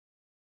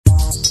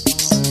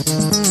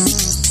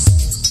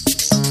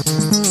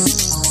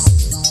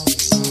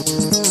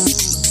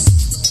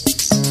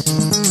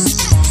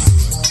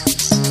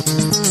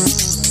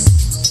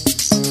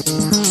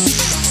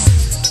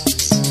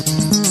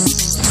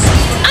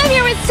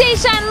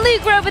Stacia and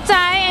Luc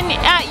Robitaille,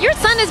 and your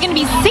son is going to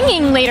be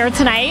singing later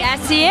tonight.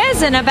 Yes, he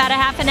is, in about a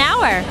half an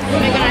hour. Oh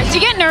my gosh, do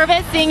you get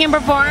nervous seeing him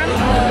perform?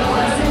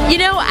 You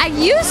know, I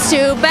used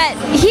to, but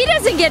he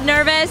doesn't get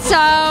nervous,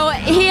 so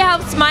he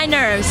helps my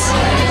nerves.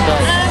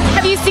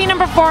 Have you seen him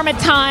perform a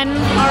ton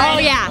already? Oh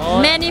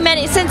yeah,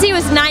 many. Since he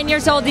was 9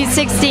 years old, he's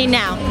 16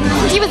 now.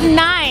 He was 9.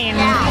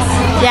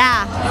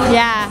 Yeah.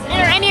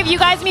 Are any of you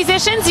guys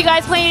musicians? You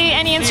guys play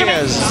any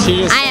instruments?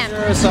 She is I am.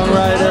 a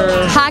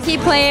songwriter. Hockey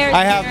player.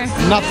 I have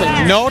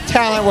nothing, no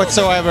talent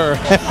whatsoever.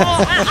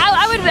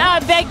 I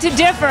would beg to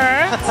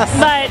differ,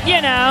 but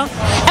you know.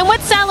 And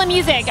what style of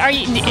music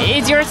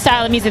is your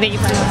style of music that you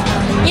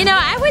play? You know,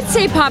 I would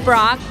say pop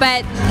rock,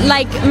 but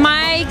like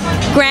my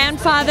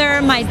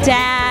grandfather, my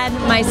dad,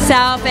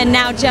 myself, and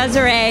now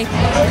Desiree,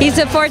 he's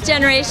the 4th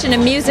generation of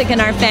music in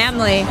our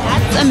family.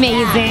 That's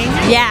amazing.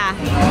 Yeah.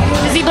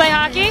 Does he play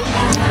hockey?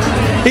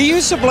 He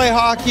used to play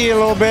hockey a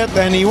little bit,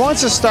 and he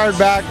wants to start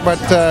back, but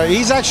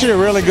he's actually a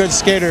really good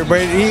skater, but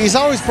he's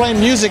always playing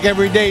music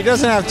every day. He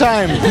doesn't have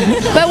time.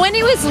 But when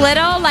he was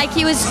little, like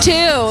he was 2,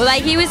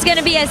 like he was going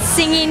to be a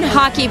singing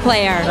hockey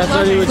player. That's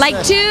what he would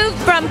like say. 2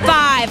 from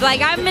 5, like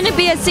I'm going to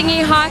be a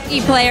singing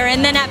hockey player,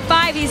 and then at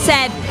 5 he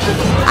said,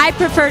 I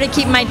prefer to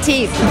keep my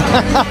teeth.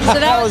 So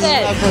that was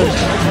it.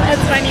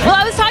 That's funny. Well,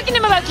 I was talking to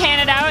him about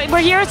Canada. We're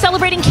here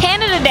celebrating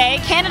Canada Day,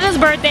 Canada's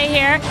birthday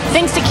here,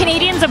 thanks to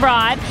Canadians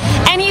abroad.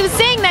 And he was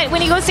saying that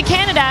when he goes to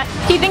Canada,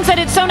 he thinks that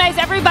it's so nice,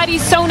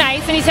 everybody's so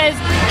nice, and he says,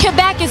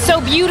 Quebec is so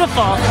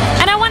beautiful.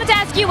 And I wanted to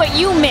ask you what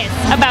you miss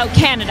about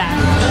Canada.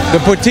 The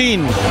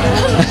poutine.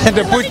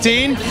 The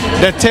poutine,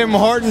 the Tim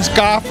Hortons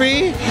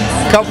coffee,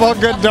 couple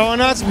of good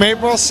donuts,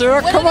 maple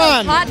syrup, come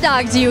on. Hot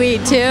dogs you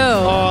eat too.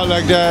 Oh,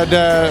 like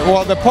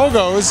the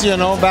pogos, you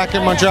know, back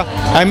in Montreal.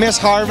 I miss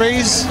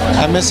Harvey's.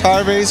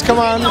 Come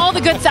on. All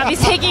the good stuff.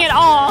 He's taking it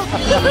all.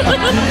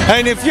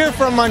 And if you're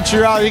from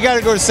Montreal, you got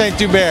to go to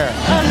Saint-Hubert.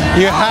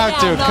 You have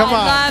to. Come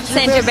on. I love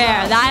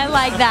Saint-Hubert. I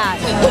like that.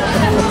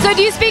 So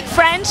do you speak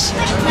French?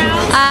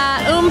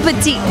 Un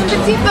petit.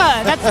 Petit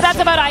peu. That's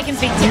about all I can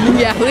speak to.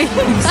 Yeah.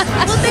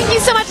 Well, thank you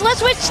so much.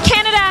 Let's wish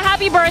Canada a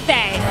happy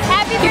birthday.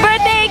 Happy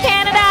birthday,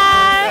 Canada!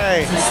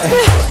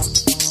 Hey.